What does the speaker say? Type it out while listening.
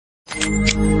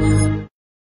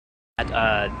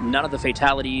None of the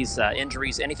fatalities,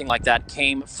 injuries, anything like that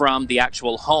came from the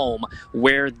actual home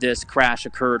where this crash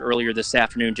occurred earlier this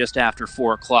afternoon, just after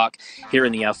 4 o'clock here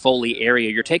in the Foley area.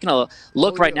 You're taking a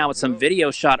look right now at some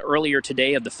video shot earlier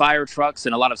today of the fire trucks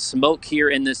and a lot of smoke here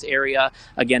in this area.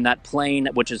 Again, that plane,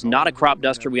 which is not a crop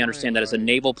duster, we understand that is a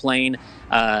naval plane.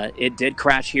 It did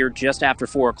crash here just after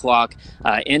 4 o'clock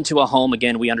into a home.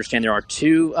 Again, we understand there are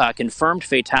 2 confirmed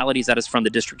fatalities. That is from the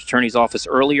district attorney's office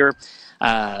earlier.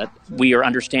 We are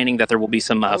understanding that there will be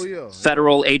some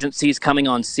federal agencies coming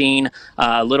on scene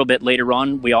a little bit later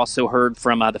on. We also heard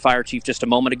from the fire chief just a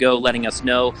moment ago letting us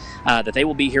know that they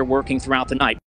will be here working throughout the night.